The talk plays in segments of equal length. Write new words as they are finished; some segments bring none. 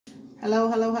Hello,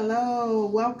 hello, hello.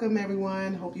 Welcome,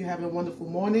 everyone. Hope you're having a wonderful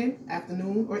morning,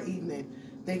 afternoon, or evening.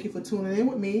 Thank you for tuning in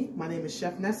with me. My name is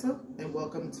Chef Nesa, and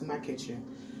welcome to my kitchen.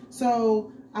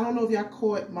 So, I don't know if y'all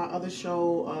caught my other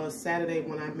show Saturday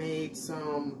when I made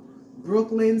some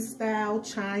Brooklyn-style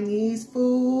Chinese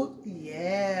food.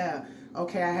 Yeah.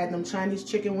 Okay, I had them Chinese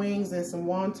chicken wings and some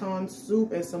wonton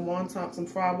soup and some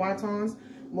fried wontons.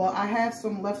 Well, I have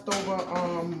some leftover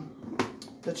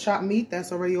the chopped meat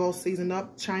that's already all seasoned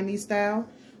up, Chinese style.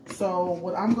 So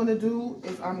what I'm gonna do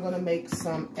is I'm gonna make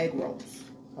some egg rolls,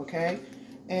 okay?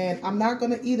 And I'm not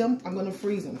gonna eat them. I'm gonna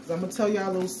freeze them because I'm gonna tell y'all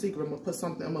a little secret. I'm gonna put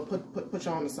something. I'm gonna put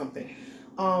y'all on to something.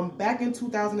 Back in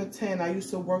 2010, I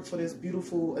used to work for this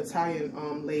beautiful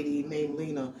Italian lady named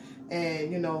Lena,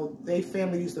 and you know, they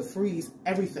family used to freeze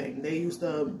everything. They used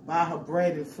to buy her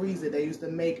bread and freeze it. They used to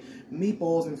make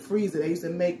meatballs and freeze it. They used to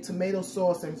make tomato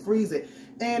sauce and freeze it.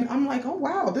 And I'm like, oh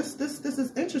wow, this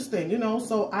is interesting, you know.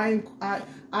 So I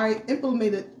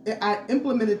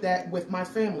implemented that with my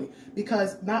family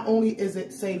because not only is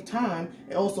it save time,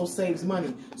 it also saves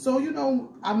money. So you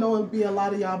know, I know it'll be a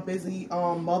lot of y'all busy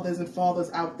mothers and fathers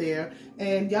out there,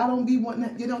 and y'all don't be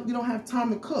wanting, you don't have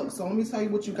time to cook. So let me tell you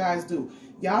what you guys do.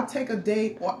 Y'all take a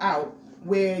day or out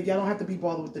where y'all don't have to be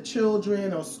bothered with the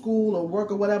children or school or work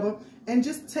or whatever, and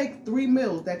just take 3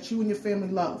 meals that you and your family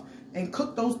love and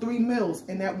cook those 3 meals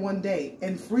in that one day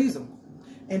and freeze them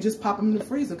and just pop them in the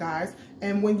freezer, guys.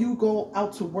 And when you go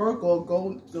out to work or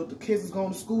the kids is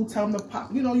going to school, tell them to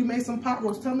pop, you know, you made some pot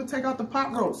roast, tell them to take out the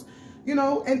pot roast, you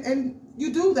know, and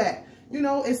you do that. You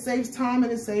know, it saves time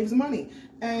and it saves money.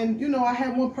 And, you know, I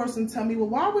had one person tell me, well,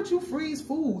 why would you freeze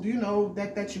food, you know,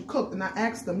 that you cooked? And I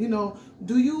asked them, you know,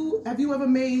 have you ever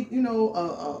made, you know,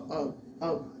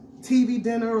 a TV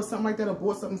dinner or something like that, or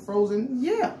bought something frozen?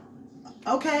 Yeah.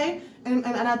 Okay. And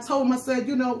I told him, I said,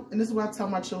 you know, and this is what I tell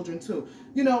my children too,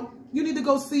 you know, you need to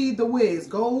go see The Wiz.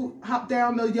 Go hop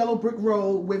down the yellow brick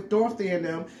road with Dorothy and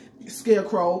them,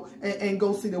 Scarecrow, and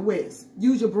go see The Wiz.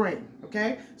 Use your brain.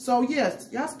 Okay, so yes,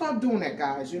 y'all start doing that,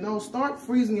 guys. You know, start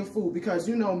freezing your food because,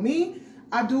 you know, me,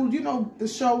 I do, you know, the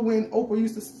show when Oprah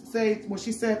used to say, when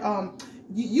she said,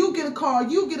 you get a car,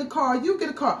 you get a car, you get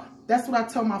a car. That's what I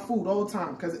tell my food all the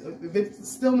time, because if it's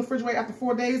still in the refrigerator after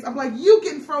 4 days, I'm like, you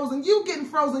getting frozen, you getting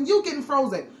frozen, you getting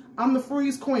frozen. I'm the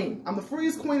freeze queen. I'm the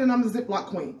freeze queen and I'm the ziplock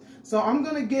queen. So I'm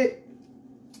going to get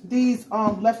these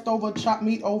leftover chopped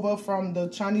meat over from the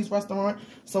Chinese restaurant.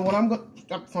 So what I'm going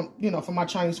from my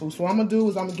Chinese food. So what I'm gonna do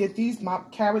is I'm gonna get my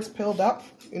carrots peeled up,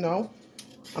 you know.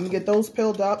 I'm gonna get those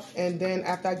peeled up, and then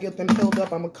after I get them peeled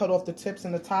up, I'm gonna cut off the tips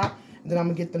and the top, and then I'm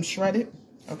gonna get them shredded,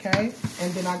 okay?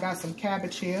 And then I got some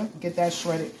cabbage here, get that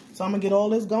shredded. So I'm gonna get all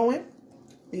this going.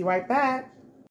 Be right back.